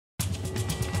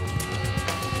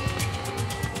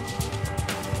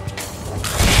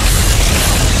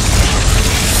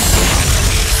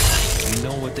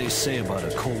say about a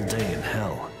cold day in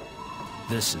hell.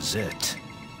 This is it.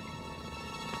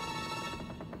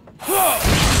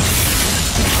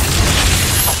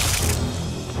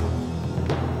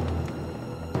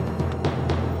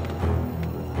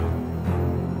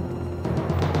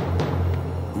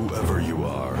 Whoever you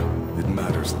are, it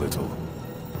matters little.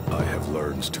 I have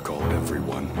learned to call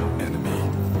everyone enemy.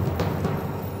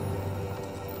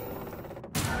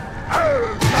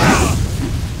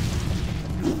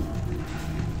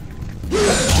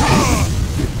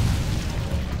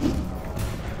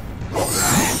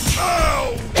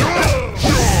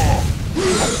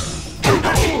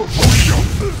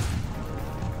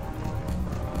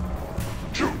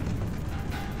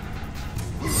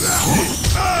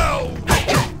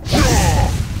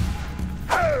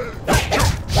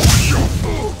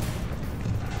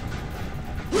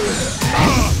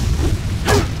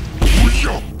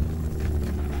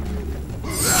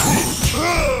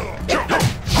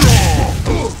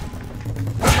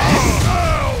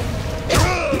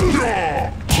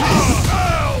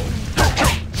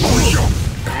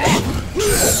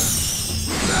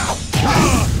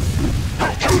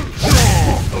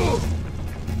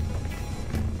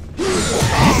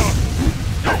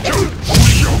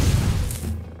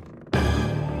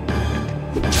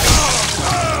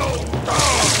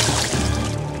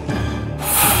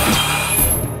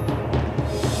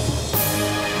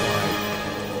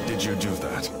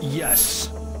 Yes.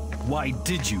 Why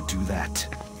did you do that?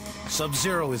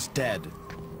 Sub-Zero is dead.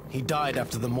 He died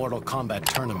after the Mortal Kombat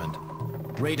tournament.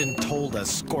 Raiden told us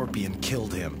Scorpion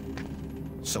killed him.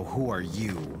 So who are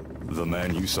you? The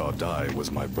man you saw die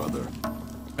was my brother.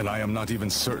 And I am not even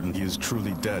certain he is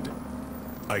truly dead.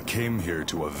 I came here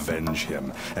to avenge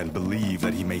him, and believe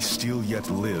that he may still yet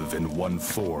live in one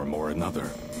form or another.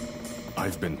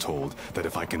 I've been told that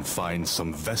if I can find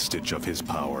some vestige of his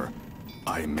power,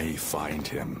 I may find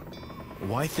him.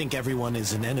 Why think everyone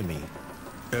is an enemy?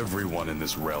 Everyone in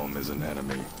this realm is an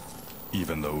enemy.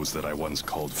 Even those that I once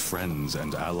called friends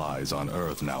and allies on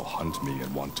Earth now hunt me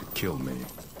and want to kill me.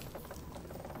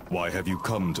 Why have you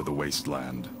come to the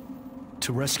Wasteland?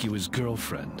 To rescue his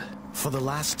girlfriend. For the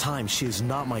last time, she is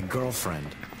not my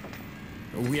girlfriend.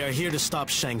 We are here to stop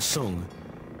Shang Tsung.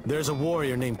 There's a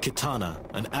warrior named Kitana,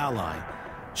 an ally.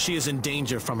 She is in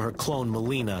danger from her clone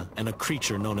Melina and a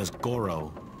creature known as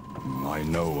Goro. I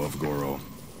know of Goro.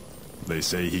 They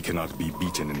say he cannot be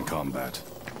beaten in combat.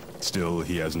 Still,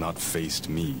 he has not faced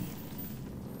me.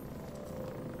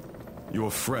 Your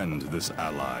friend, this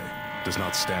ally, does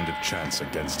not stand a chance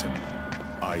against him.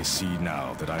 I see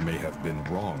now that I may have been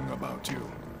wrong about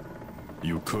you.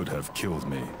 You could have killed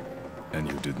me, and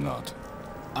you did not.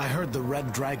 I heard the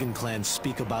Red Dragon Clan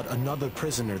speak about another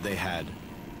prisoner they had.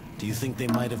 Do you think they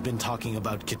might have been talking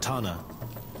about Kitana?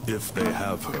 If they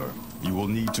have her, you will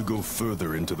need to go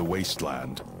further into the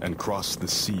Wasteland and cross the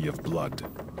Sea of Blood.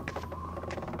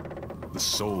 The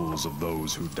souls of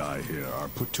those who die here are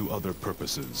put to other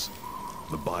purposes.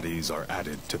 The bodies are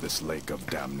added to this lake of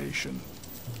damnation.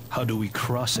 How do we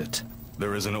cross it?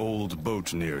 There is an old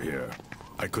boat near here.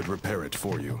 I could repair it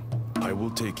for you. I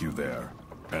will take you there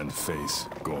and face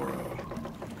Goro.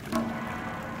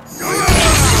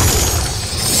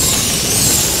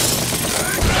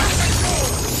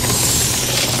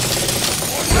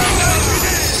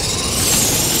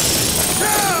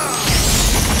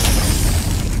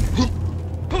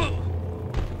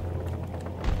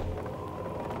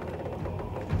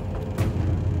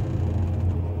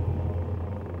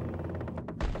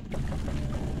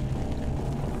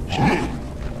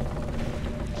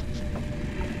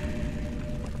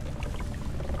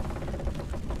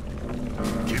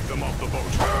 Keep them off the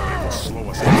boat. They will slow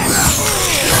us down.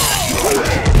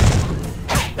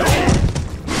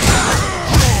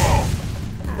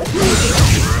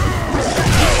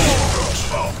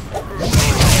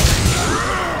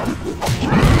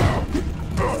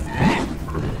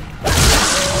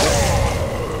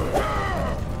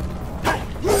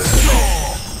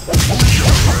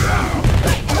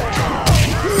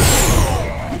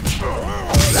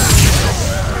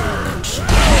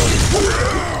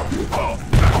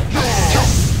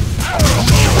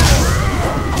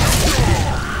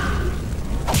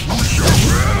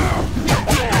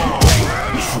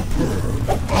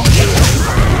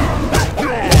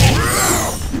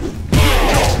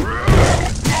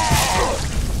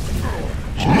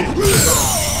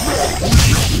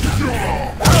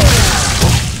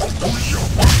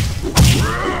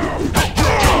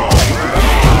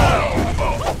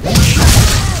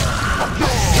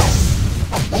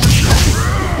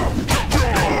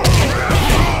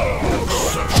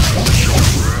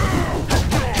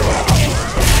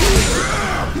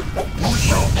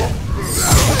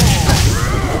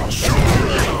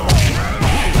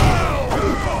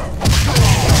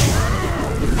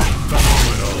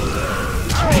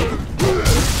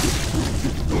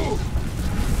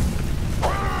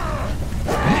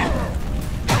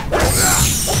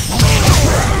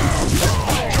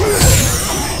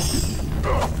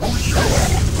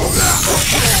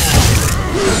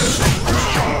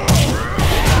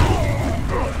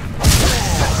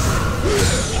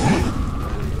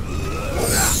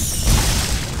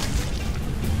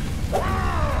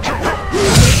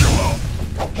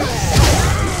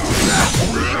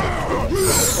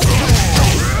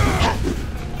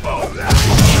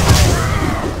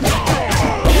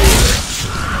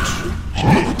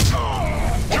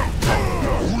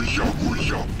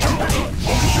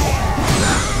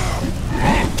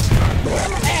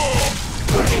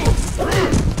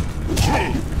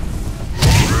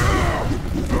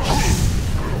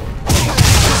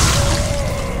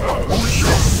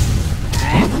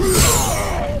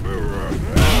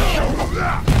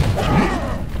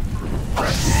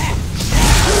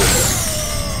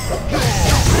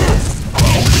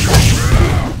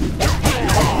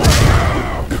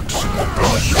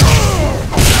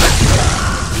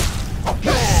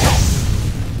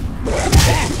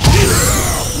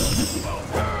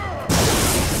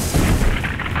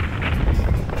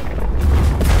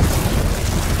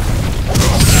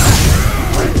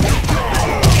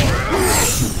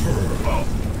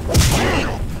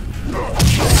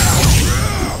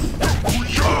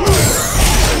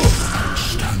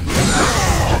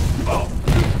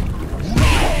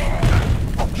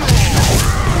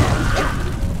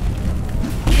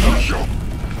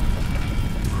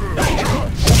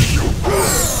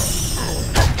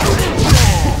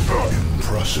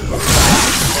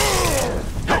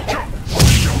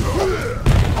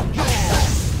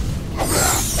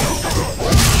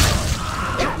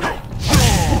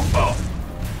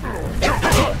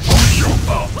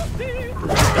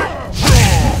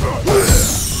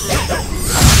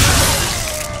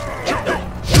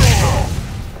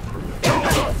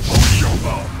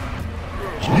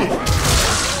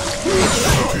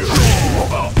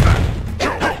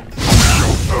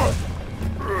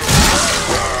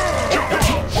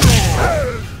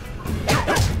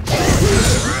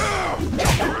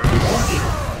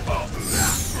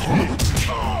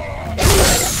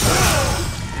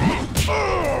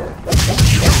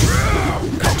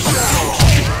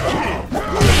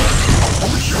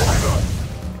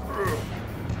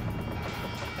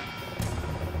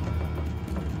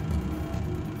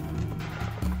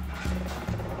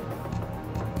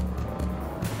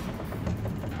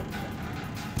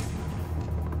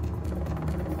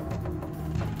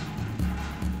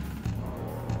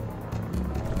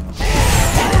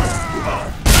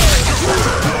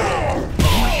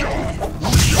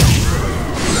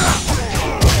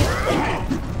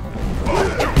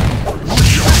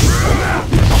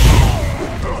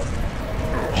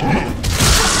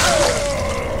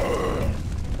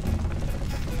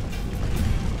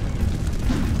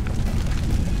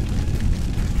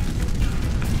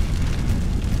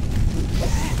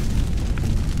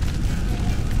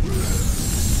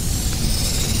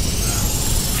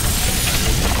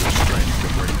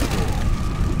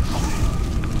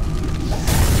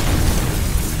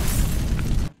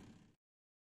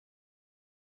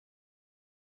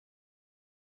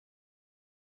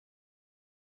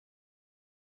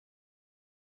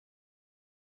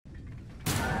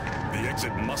 The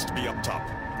exit must be up top.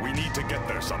 We need to get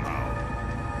there somehow.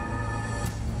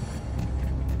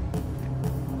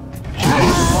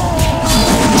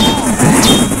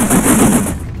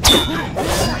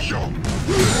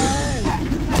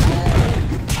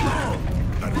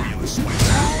 That wheel is swinging.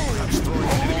 Perhaps throwing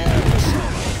an enemy into the sun.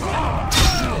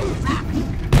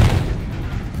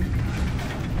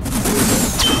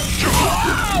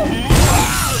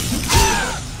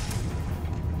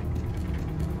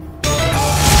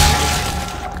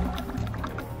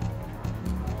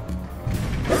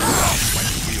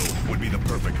 Would be the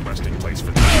perfect resting place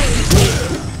for them.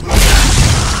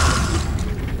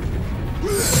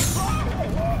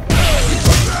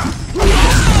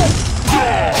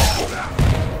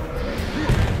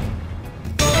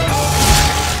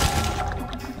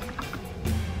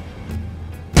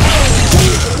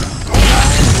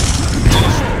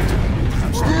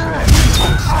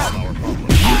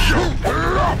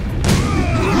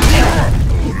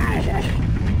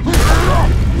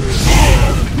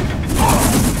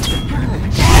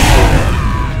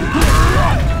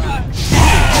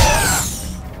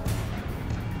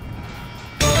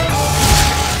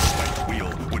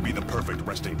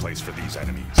 Resting place for these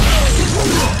enemies.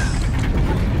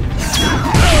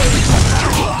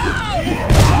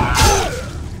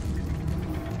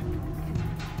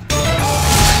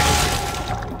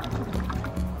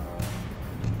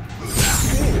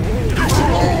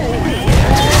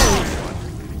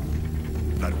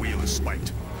 That wheel is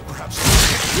spiked. Perhaps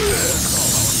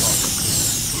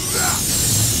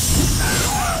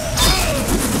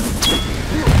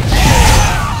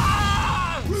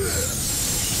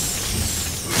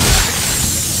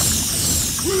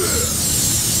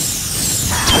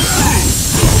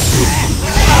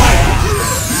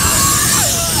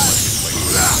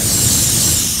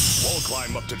we'll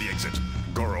climb up to the exit.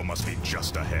 Goro must be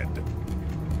just ahead.